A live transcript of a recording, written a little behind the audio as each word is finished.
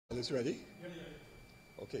Hollis ready?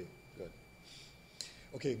 Okay, good.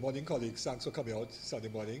 Okay, morning colleagues, thanks for coming out Sunday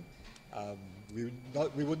morning. We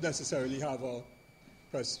wouldn't necessarily have a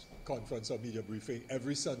press conference or media briefing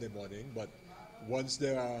every Sunday morning, but once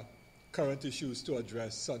there are current issues to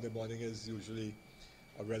address, Sunday morning is usually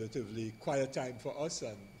a relatively quiet time for us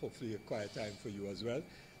and hopefully a quiet time for you as well.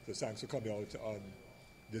 So thanks for coming out on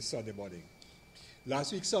this Sunday morning.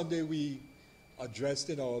 Last week Sunday we addressed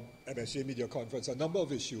in our MSJ media conference a number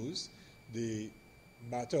of issues. The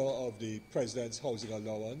matter of the President's housing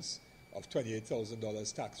allowance of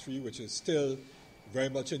 $28,000 tax-free, which is still very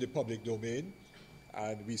much in the public domain,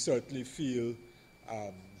 and we certainly feel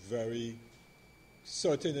very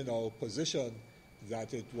certain in our position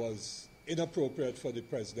that it was inappropriate for the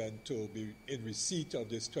President to be in receipt of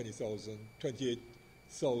this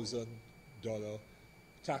 $28,000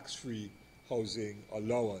 tax-free housing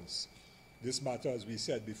allowance. This matter, as we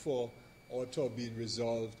said before, ought to have been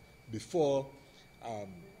resolved before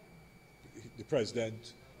the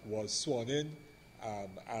President was sworn in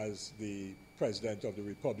as the President of the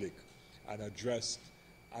Republic and addressed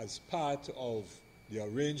as part of the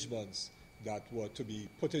arrangements that were to be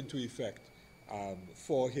put into effect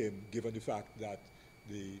for him, given the fact that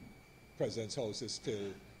the President's house is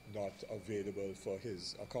still not available for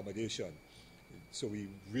his accommodation. So we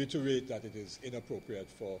reiterate that it is inappropriate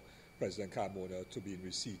for President Carmona to be in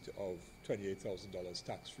receipt of $28,000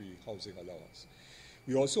 tax-free housing allowance.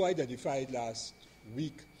 We also identified last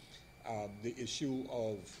week the issue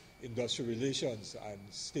of industrial relations and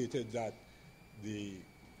stated that the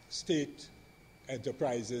state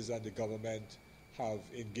enterprises and the government have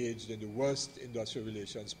engaged in the worst industrial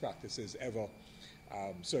relations practices ever,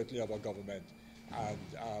 certainly of our government. And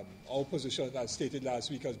our position, as stated last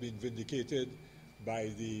week, has been vindicated by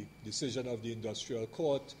the decision of the Industrial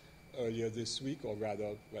Court earlier this week, or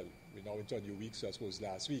rather, well, we're now into a new week, so I suppose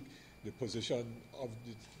last week, the position of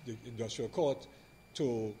the Industrial Court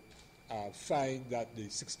to find that the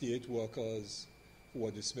 68 workers who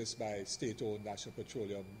were dismissed by state-owned National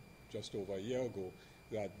Petroleum just over a year ago,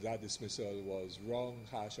 that dismissal was wrong,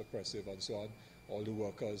 harsh, oppressive, and so on. All the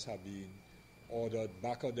workers have been ordered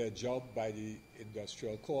back on their job by the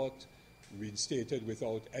Industrial Court, reinstated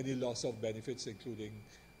without any loss of benefits, including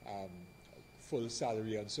full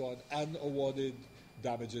salary and so on, and awarded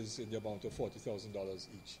damages in the amount of $40,000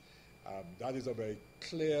 each. That is a very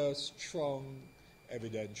clear, strong,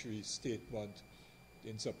 evidentiary statement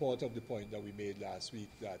in support of the point that we made last week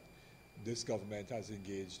that this government has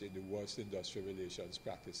engaged in the worst industrial relations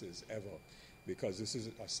practices ever, because this is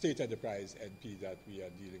a state enterprise NP that we are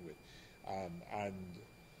dealing with. And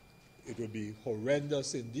it would be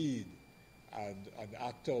horrendous indeed and an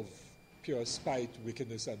act of pure spite,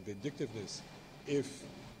 wickedness, and vindictiveness if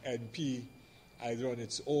NP, either on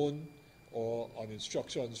its own or on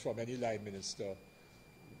instructions from any line minister,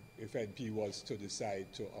 if NP was to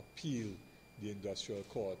decide to appeal the Industrial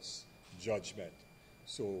Court's judgment.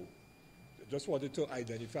 So I just wanted to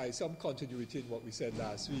identify some continuity in what we said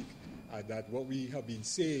last week, and that what we have been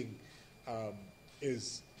saying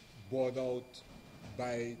is borne out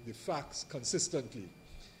by the facts consistently.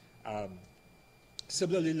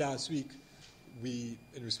 Similarly, last week, we,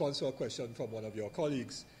 in response to a question from one of your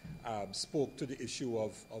colleagues, spoke to the issue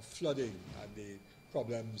of flooding and the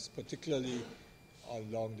problems, particularly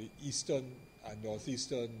along the eastern and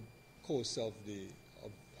northeastern coasts and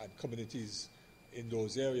communities in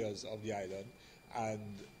those areas of the island. And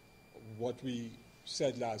what we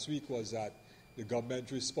said last week was that the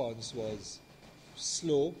government response was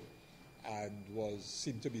slow and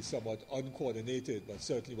seemed to be somewhat uncoordinated, but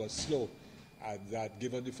certainly was slow. And that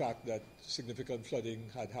given the fact that significant flooding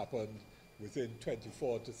had happened within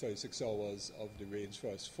 24 to 36 hours of the rains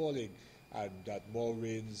first falling, and that more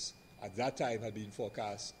rains at that time had been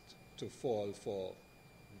forecast to fall for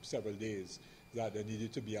several days, that there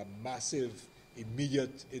needed to be a massive,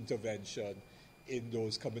 immediate intervention in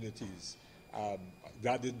those communities.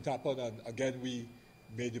 That didn't happen, and again we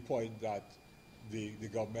made the point that the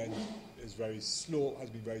government is very slow,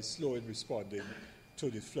 has been very slow in responding to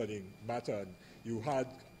the flooding matter. And you had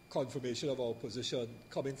confirmation of our position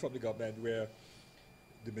coming from the government, where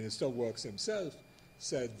the Minister of Works himself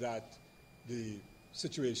said that the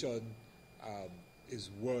situation is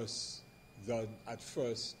worse than at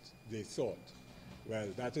first they thought. Well,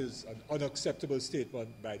 that is an unacceptable statement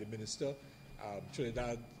by the Minister.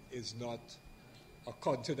 Trinidad is not a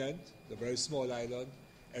continent, a very small island.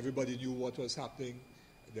 Everybody knew what was happening.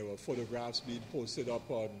 There were photographs being posted up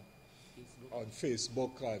on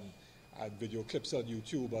Facebook and video clips on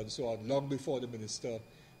YouTube and so on, long before the Minister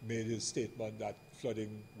made his statement that flooding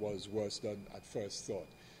was worse than at first thought.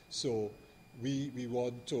 So we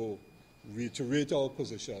want to reiterate our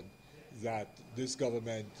position that this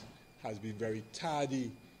government has been very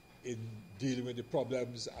tardy in dealing with the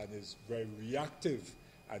problems and is very reactive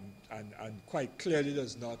and quite clearly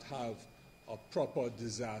does not have a proper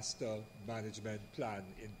disaster management plan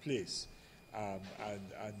in place. And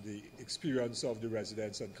the experience of the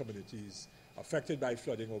residents and communities affected by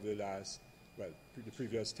flooding over the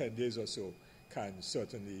previous 10 days or so can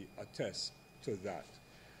certainly attest to that.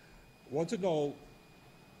 I want to now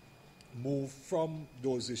move from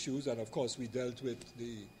those issues, and of course we dealt with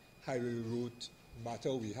the highway route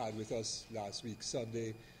matter. We had with us last week,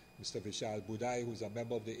 Sunday, Mr. Vishal Budai, who's a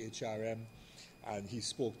member of the HRM, and he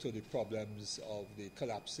spoke to the problems of the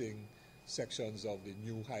collapsing sections of the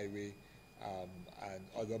new highway and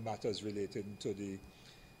other matters relating to the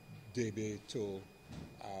Debe to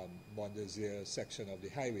Mondesir section of the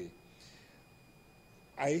highway.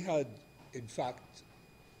 I had, in fact,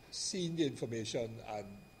 seen the information and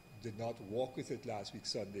did not walk with it last week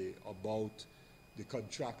Sunday about the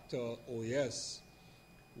contractor OAS,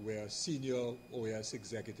 where senior OAS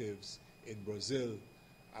executives in Brazil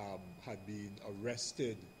had been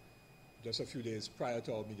arrested just a few days prior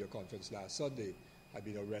to our media conference last Sunday, had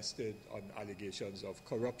been arrested on allegations of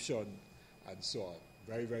corruption and so on.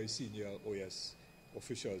 Very, very senior OAS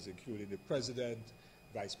officials, including the president,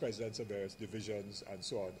 vice presidents of various divisions and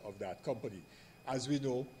so on of that company. As we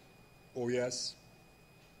know, OAS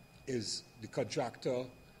is the contractor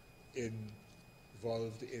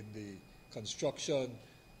involved in the construction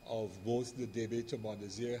of both the Debe to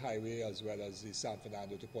Mondesir highway as well as the San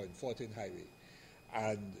Fernando to Point Fortin highway.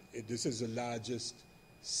 And this is the largest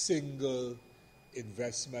single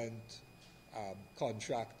investment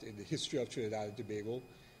contract in the history of Trinidad and Tobago.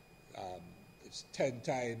 It's 10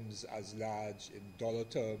 times as large in dollar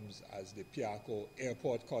terms as the Piarco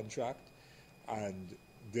airport contract, and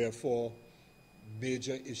therefore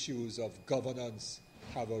major issues of governance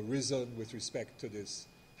have arisen with respect to this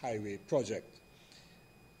highway project.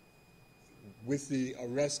 With the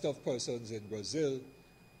arrest of persons in Brazil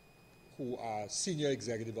who are senior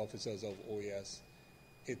executive officers of OAS,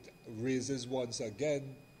 it raises once again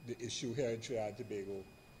the issue here in Trinidad and Tobago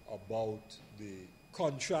about the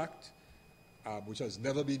contract, which has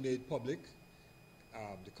never been made public,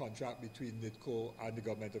 the contract between NITCO and the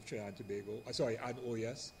government of Trinidad and Tobago, and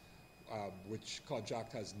OAS, which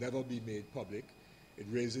contract has never been made public. It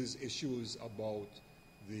raises issues about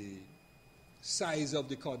the size of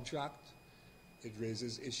the contract. It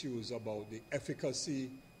raises issues about the efficacy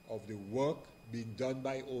of the work being done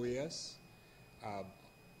by OAS.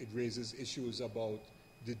 It raises issues about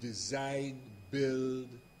the design, build,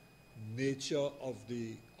 nature of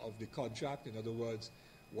the contract. In other words,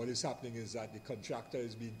 what is happening is that the contractor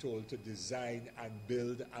is being told to design and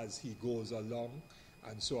build as he goes along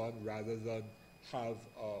and so on, rather than have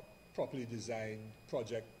a properly designed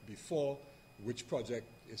project before, which project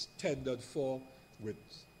is tendered for with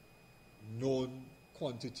known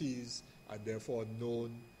quantities and therefore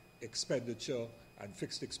known expenditure and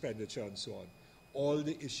fixed expenditure and so on. All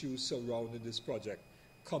the issues surrounding this project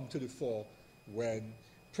come to the fore when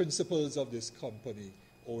principals of this company,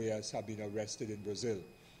 OAS, have been arrested in Brazil.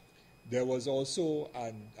 There was also,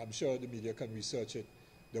 and I'm sure the media can research it,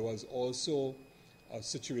 there was also a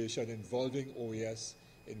situation involving OAS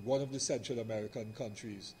in one of the Central American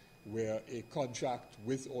countries where a contract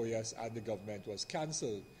with OAS and the government was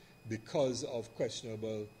cancelled because of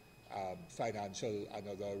questionable financial and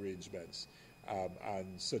other arrangements and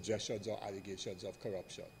suggestions or allegations of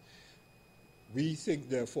corruption. We think,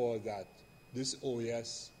 therefore, that this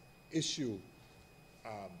OAS issue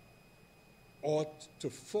ought to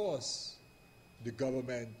force the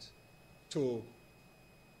government to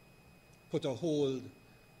put a hold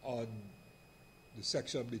on the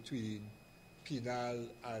section between Pinal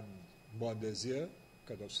and Mondesir,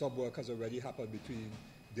 because some work has already happened between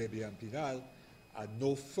Debe and Pinal, and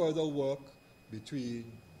no further work between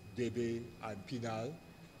Debe and Pinal,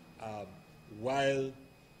 while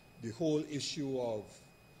the whole issue of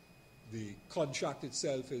the contract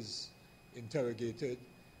itself is interrogated,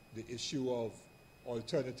 the issue of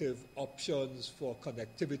alternative options for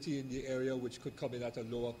connectivity in the area which could come in at a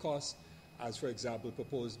lower cost, as for example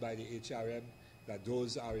proposed by the HRM, that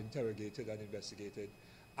those are interrogated and investigated.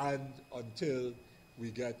 And until we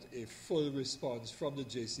get a full response from the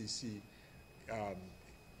JCC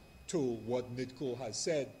to what NITCO has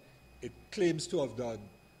said it claims to have done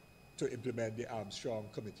to implement the Armstrong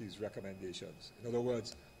Committee's recommendations. In other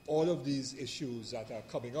words, all of these issues that are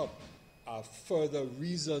coming up are further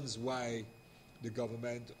reasons why the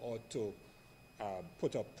government ought to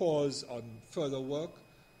put a pause on further work,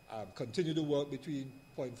 continue the work between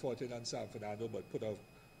Point Fortin and San Fernando, but put a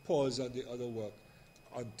pause on the other work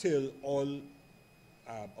until all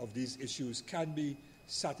of these issues can be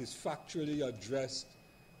satisfactorily addressed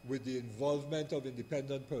with the involvement of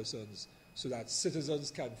independent persons, so that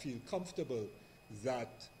citizens can feel comfortable that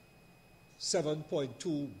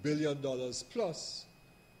 $7.2 billion plus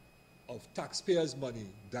of taxpayers' money,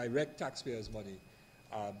 direct taxpayers' money,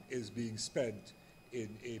 is being spent in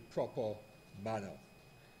a proper manner.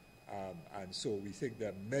 And so we think there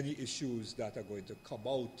are many issues that are going to come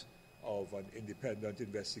out of an independent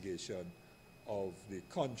investigation of the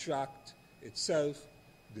contract itself,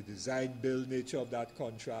 the design build nature of that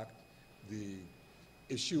contract, the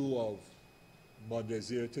issue of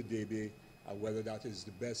Mondesir to Debe, and whether that is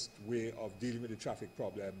the best way of dealing with the traffic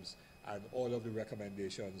problems, and all of the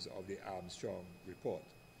recommendations of the Armstrong report.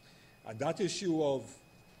 And that issue of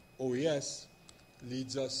OAS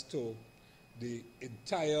leads us to the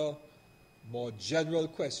entire more general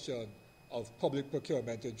question of public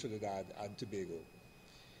procurement in Trinidad and Tobago.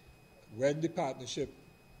 When the partnership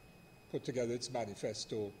put together its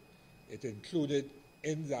manifesto, it included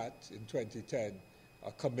in that, in 2010,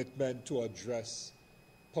 a commitment to address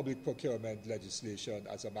public procurement legislation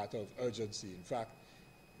as a matter of urgency. In fact,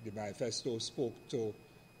 the manifesto spoke to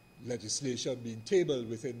legislation being tabled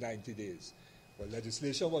within 90 days. But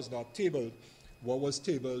legislation was not tabled. What was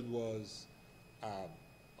tabled was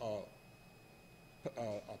a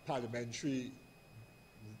parliamentary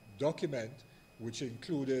document which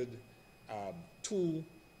included two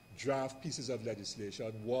draft pieces of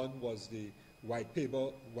legislation. One was the white paper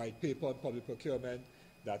on public procurement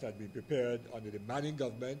that had been prepared under the Manning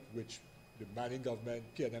government, which the Manning government,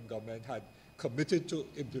 PNM government, had committed to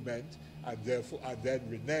implement and then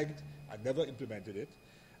reneged and never implemented it.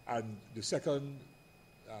 And the second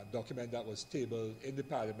document that was tabled in the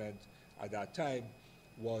Parliament at that time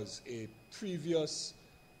was a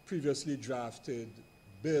previously drafted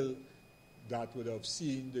bill that would have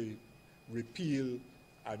seen the repeal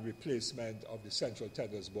and replacement of the Central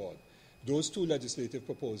Tenders Board. Those two legislative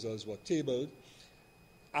proposals were tabled,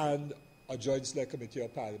 and a Joint Select Committee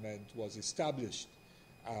of Parliament was established.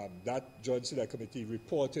 That Joint Select Committee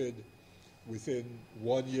reported within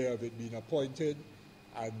 1 year of it being appointed,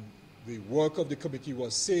 and the work of the committee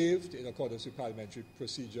was saved in accordance with parliamentary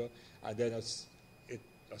procedure, and then a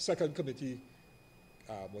second committee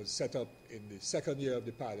was set up in the second year of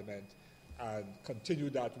the Parliament and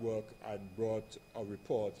continued that work and brought a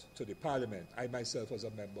report to the Parliament. I myself was a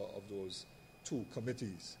member of those two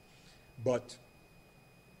committees. But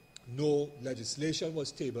no legislation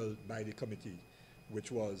was tabled by the committee,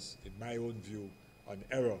 which was, in my own view, an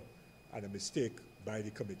error and a mistake by the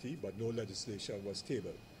committee, but no legislation was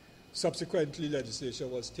tabled. Subsequently, legislation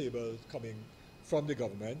was tabled coming from the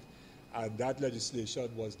government, and that legislation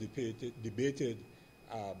was debated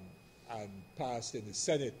and passed in the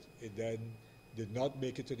Senate. It then did not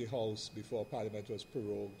make it to the House before Parliament was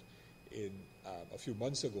prorogued a few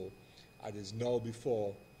months ago, and is now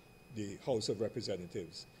before the House of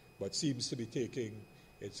Representatives, but seems to be taking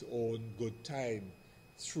its own good time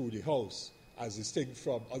through the House, as distinct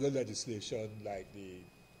from other legislation like the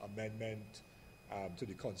amendment to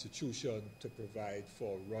the Constitution to provide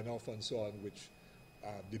for runoff and so on, which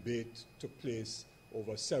debate took place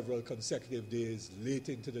over several consecutive days, late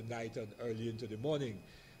into the night and early into the morning,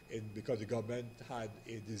 because the government had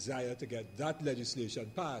a desire to get that legislation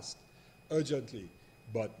passed urgently.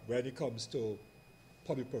 But when it comes to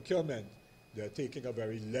public procurement, they're taking a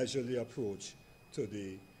very leisurely approach to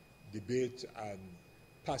the debate and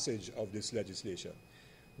passage of this legislation.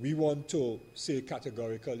 We want to say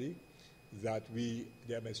categorically that the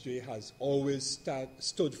MSJ has always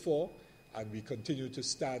stood for, and we continue to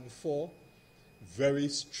stand for, very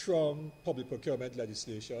strong public procurement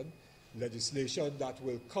legislation that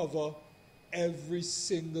will cover every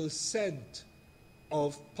single cent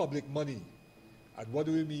of public money. And what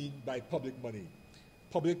do we mean by public money?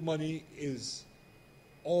 Public money is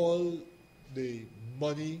all the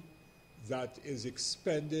money that is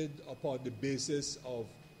expended upon the basis of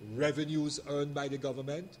revenues earned by the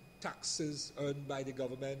government, taxes earned by the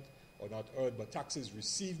government, or not earned, but taxes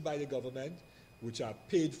received by the government, which are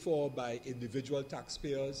paid for by individual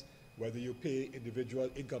taxpayers, whether you pay individual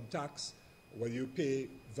income tax, whether you pay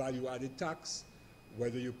value-added tax,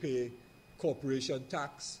 whether you pay corporation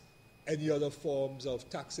tax, any other forms of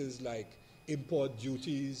taxes like import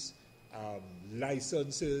duties,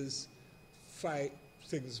 licenses,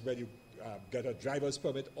 things when you get a driver's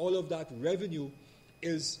permit, all of that revenue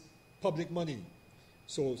is public money.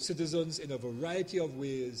 So citizens in a variety of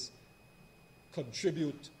ways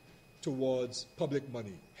contribute towards public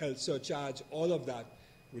money, health surcharge, all of that,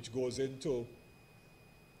 which goes into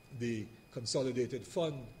the consolidated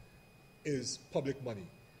fund is public money.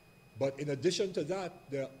 But in addition to that,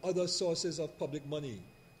 there are other sources of public money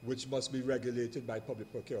which must be regulated by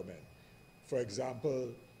public procurement. For example,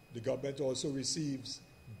 the government also receives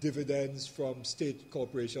dividends from state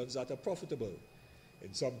corporations that are profitable.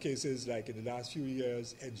 In some cases, like in the last few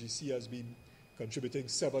years, NGC has been contributing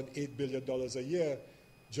 $7-8 billion a year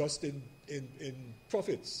just in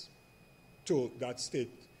profits to that state,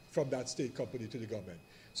 from that state company to the government.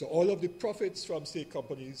 So all of the profits from state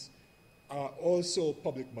companies are also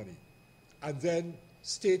public money. And then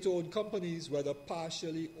state-owned companies, whether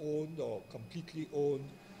partially owned or completely owned,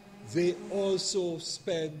 they also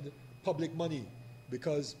spend public money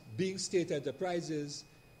because being state enterprises,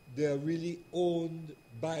 they're really owned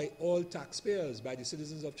by all taxpayers, by the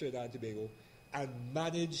citizens of Trinidad and Tobago, and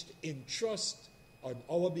managed in trust on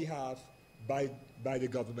our behalf by the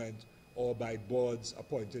government or by boards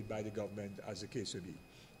appointed by the government, as the case may be.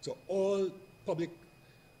 So all public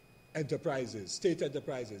enterprises, state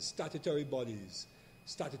enterprises, statutory bodies,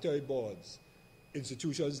 statutory boards,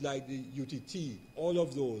 institutions like the UTT, all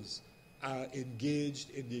of those are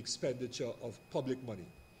engaged in the expenditure of public money.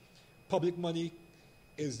 Public money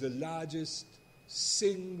is the largest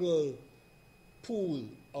single pool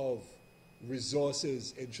of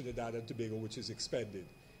resources in Trinidad and Tobago which is expended.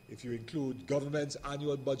 If you include government's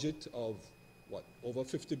annual budget of, over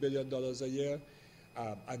 $50 billion a year,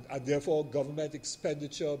 and therefore government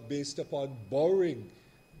expenditure based upon borrowing,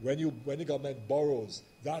 when the government borrows,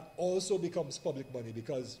 that also becomes public money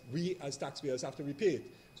because we as taxpayers have to repay it.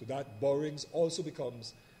 So that borrowings also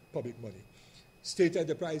becomes public money. State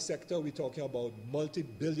enterprise sector, we're talking about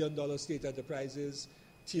multi-billion-dollar state enterprises,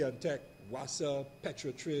 T&Tech, WASA,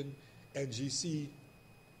 Petrotrin, NGC,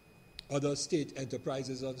 other state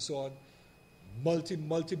enterprises and so on,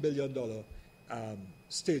 multi-billion-dollar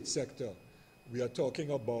state sector. We are talking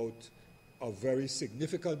about a very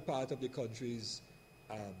significant part of the country's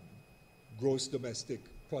gross domestic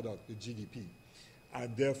product, the GDP.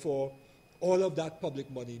 And therefore, all of that public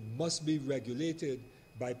money must be regulated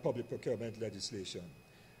by public procurement legislation.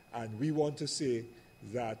 And we want to say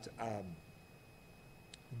that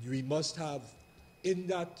we must have, in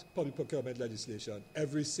that public procurement legislation,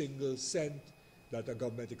 every single cent that a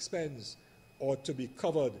government expends ought to be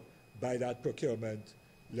covered by that procurement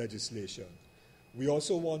legislation. We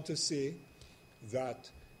also want to say that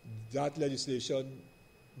that legislation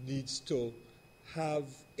needs to have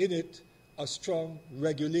in it a strong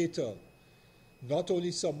regulator, not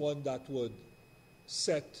only someone that would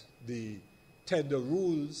set the tender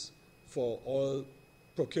rules for all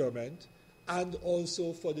procurement and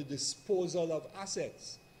also for the disposal of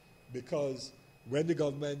assets, because when the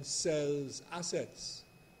government sells assets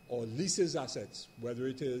or leases assets, whether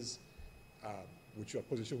it is, which a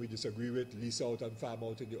position we disagree with, lease out and farm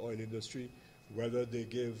out in the oil industry, whether they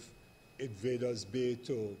give Invaders Bay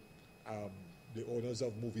to the owners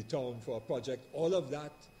of Movie Town for a project, all of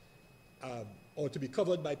that ought to be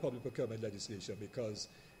covered by public procurement legislation because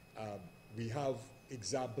we have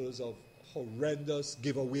examples of horrendous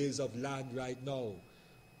giveaways of land right now.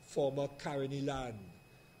 Former Caroni land,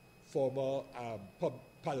 former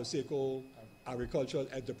Palo Seco Agricultural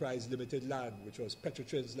Enterprise Limited land, which was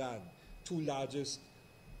Petrotrin's land. Two largest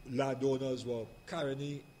landowners were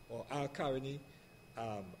Caroni, or are Caroni,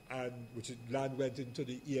 and which land went into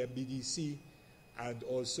the EMBDC, and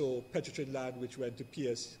also Petrotrin land, which went to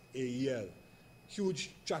PSAEL.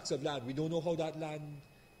 Huge tracts of land. We don't know how that land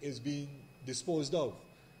is being disposed of.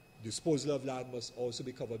 Disposal of land must also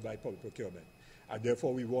be covered by public procurement. And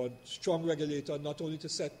therefore, we want strong regulator not only to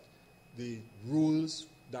set the rules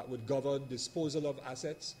that would govern disposal of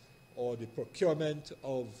assets or the procurement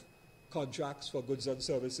of contracts for goods and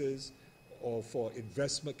services or for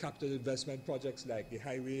investment, capital investment projects like the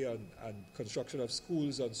highway and construction of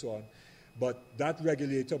schools and so on. But that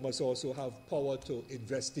regulator must also have power to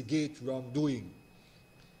investigate wrongdoing,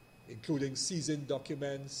 including seizing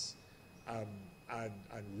documents and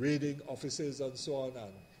raiding offices and so on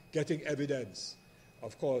and getting evidence.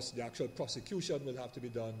 Of course, the actual prosecution will have to be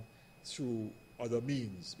done through other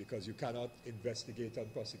means because you cannot investigate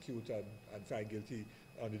and prosecute and find guilty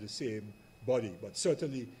under the same body. But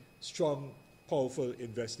certainly, strong, powerful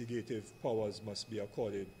investigative powers must be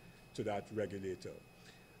accorded to that regulator.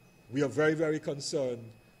 We are very, very concerned,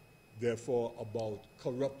 therefore, about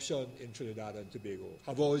corruption in Trinidad and Tobago.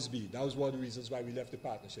 Have always been. That was one of the reasons why we left the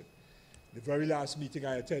partnership. The very last meeting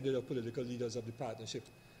I attended of political leaders of the partnership,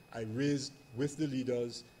 I raised with the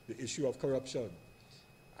leaders the issue of corruption.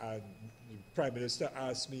 And the Prime Minister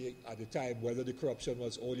asked me at the time whether the corruption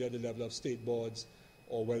was only at the level of state boards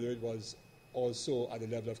or whether it was also at the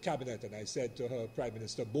level of cabinet. And I said to her, Prime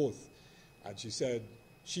Minister, both. And she said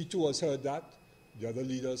she too has heard that. The other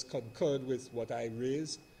leaders concurred with what I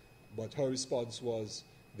raised, but her response was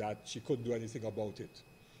that she couldn't do anything about it.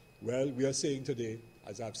 Well, we are saying today,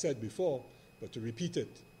 as I've said before, but to repeat it,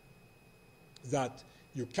 that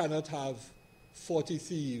you cannot have 40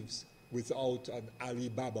 thieves without an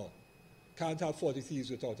Alibaba. Can't have 40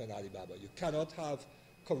 thieves without an Alibaba. You cannot have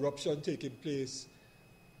corruption taking place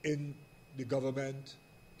in the government,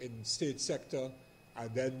 in state sector,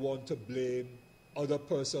 and then want to blame other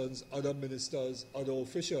persons, other ministers, other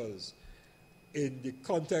officials. In the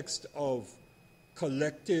context of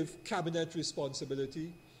collective cabinet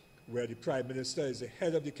responsibility, where the Prime Minister is the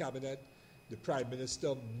head of the cabinet, the Prime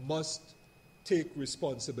Minister must take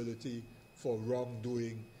responsibility for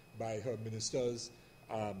wrongdoing by her ministers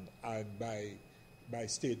and by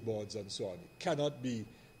state boards and so on. It cannot be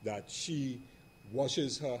that she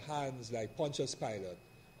washes her hands like Pontius Pilate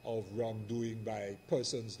of wrongdoing by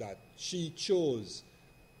persons that she chose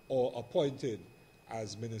or appointed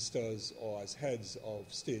as ministers or as heads of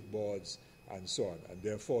state boards and so on. And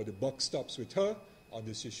therefore, the buck stops with her on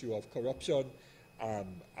this issue of corruption.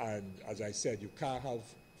 And as I said, you can't have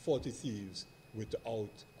 40 thieves without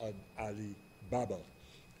an Alibaba.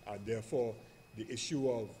 And therefore, the issue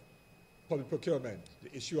of public procurement,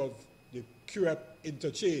 the issue of the QREP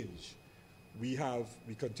interchange, we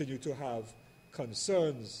continue to have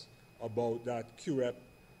concerns about that QREP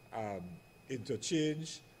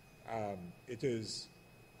interchange. It is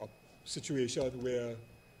a situation where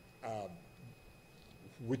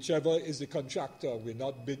whichever is the contractor, we're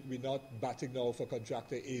not batting now for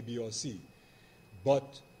contractor A, B, or C,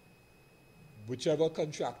 but whichever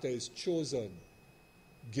contractor is chosen,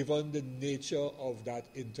 given the nature of that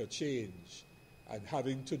interchange and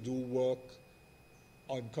having to do work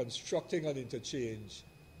on constructing an interchange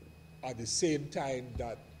at the same time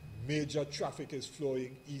that major traffic is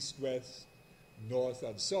flowing east, west, north,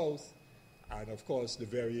 and south, and of course the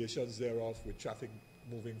variations thereof with traffic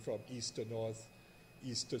moving from east to north,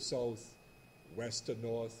 east to south, west to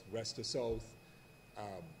north, west to south,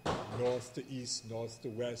 north to east, north to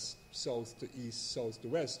west, south to east, south to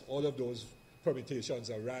west. All of those permutations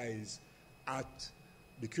arise at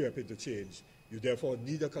the QREP interchange. You therefore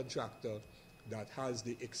need a contractor that has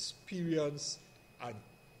the experience and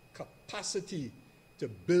capacity to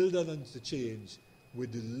build an interchange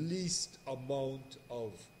with the least amount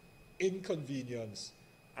of inconvenience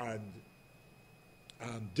and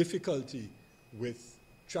difficulty with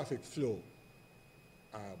traffic flow.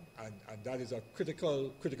 And that is a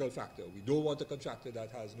critical factor. We don't want a contractor that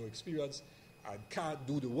has no experience and can't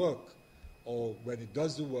do the work, or when it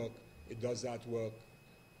does the work, it does that work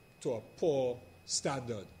to a poor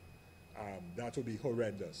standard. That would be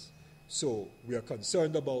horrendous. So we are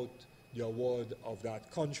concerned about the award of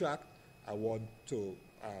that contract. I want to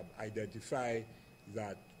identify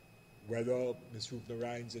that whether Ms.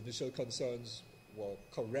 Rupnarayan's initial concerns were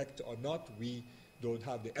correct or not, we don't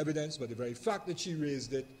have the evidence, but the very fact that she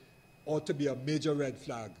raised it ought to be a major red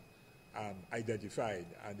flag identified.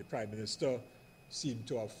 And the Prime Minister seemed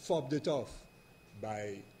to have fobbed it off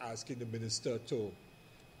by asking the Minister to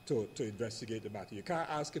investigate the matter. You can't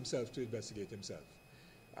ask himself to investigate himself.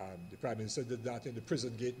 The Prime Minister did that in the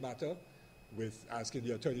prison gate matter with asking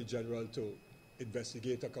the Attorney General to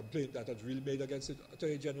investigate a complaint that had really made against the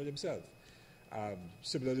Attorney General himself.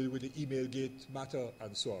 Similarly with the email gate matter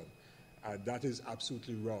and so on. And that is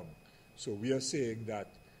absolutely wrong. So we are saying that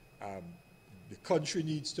the country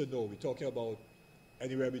needs to know. We're talking about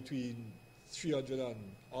anywhere between 300 and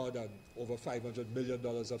odd and over $500 million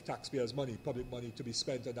of taxpayers' money, public money, to be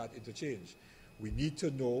spent on that interchange. We need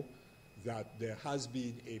to know that there has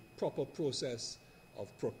been a proper process of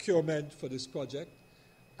procurement for this project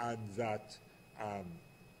and that a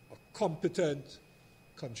competent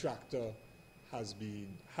contractor has been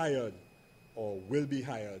hired or will be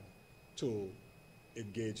hired to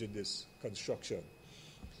engage in this construction.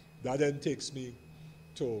 That then takes me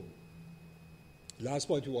to last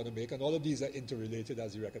point we want to make, and all of these are interrelated,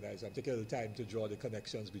 as you recognize. I'm taking a little time to draw the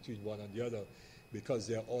connections between one and the other because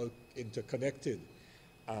they're all interconnected,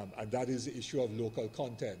 and that is the issue of local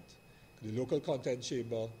content. The Local Content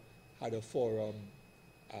Chamber had a forum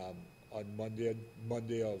on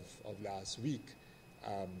Monday of last week.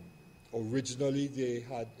 Originally,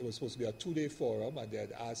 it was supposed to be a 2-day forum, and they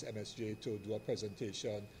had asked MSJ to do a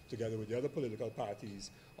presentation together with the other political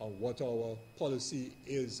parties on what our policy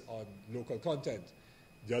is on local content.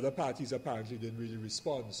 The other parties apparently didn't really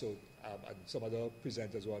respond, so and some other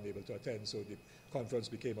presenters were unable to attend, so the conference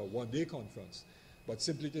became a 1-day conference. But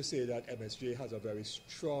simply to say that MSJ has a very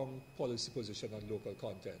strong policy position on local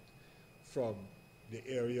content. from the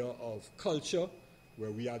area of culture,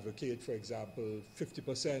 where we advocate, for example,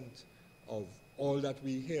 50% of all that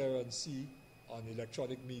we hear and see on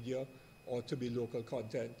electronic media ought to be local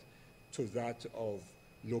content, to that of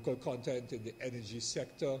local content in the energy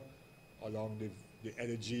sector, along the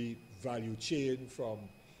energy value chain from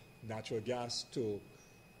natural gas to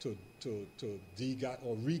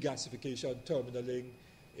regasification, terminaling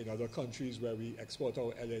in other countries where we export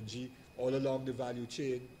our LNG. All along the value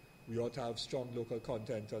chain, we ought to have strong local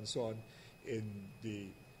content and so on in the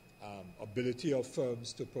ability of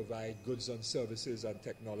firms to provide goods and services and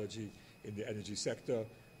technology in the energy sector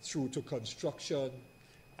through to construction.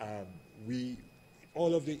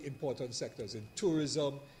 All of the important sectors in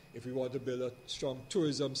tourism, if we want to build a strong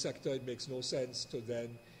tourism sector, it makes no sense to then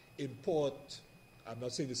import, I'm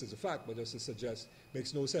not saying this is a fact, but just to suggest,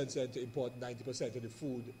 makes no sense then to import 90% of the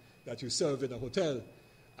food that you serve in a hotel.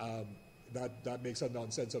 That makes a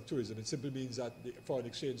nonsense of tourism. It simply means that the foreign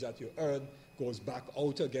exchange that you earn goes back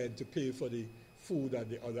out again to pay for the food and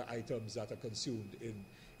the other items that are consumed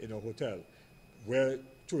in a hotel. Where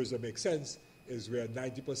tourism makes sense is where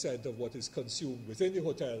 90% of what is consumed within the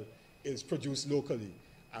hotel is produced locally,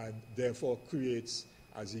 and therefore creates,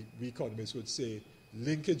 as we economists would say,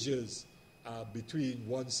 linkages between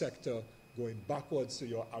one sector going backwards to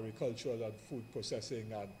your agricultural and food processing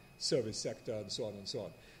and service sector and so on and so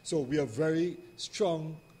on. So we are very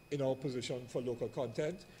strong in our position for local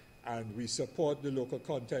content, and we support the local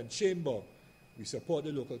content chamber. We support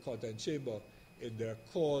the local content chamber in their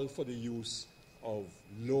call for the use of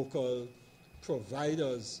local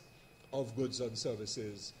providers of goods and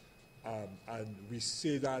services. And we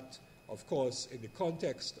say that, of course, in the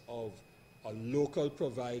context of a local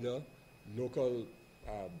provider, local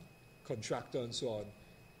contractor and so on,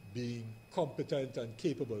 being competent and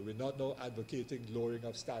capable. We're not now advocating lowering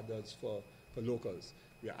of standards for locals.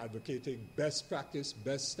 We are advocating best practice,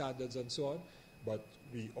 best standards and so on, but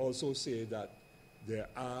we also say that there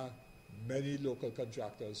are many local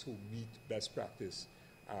contractors who meet best practice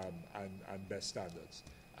and best standards.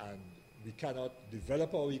 And we cannot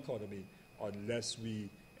develop our economy unless we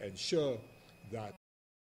ensure that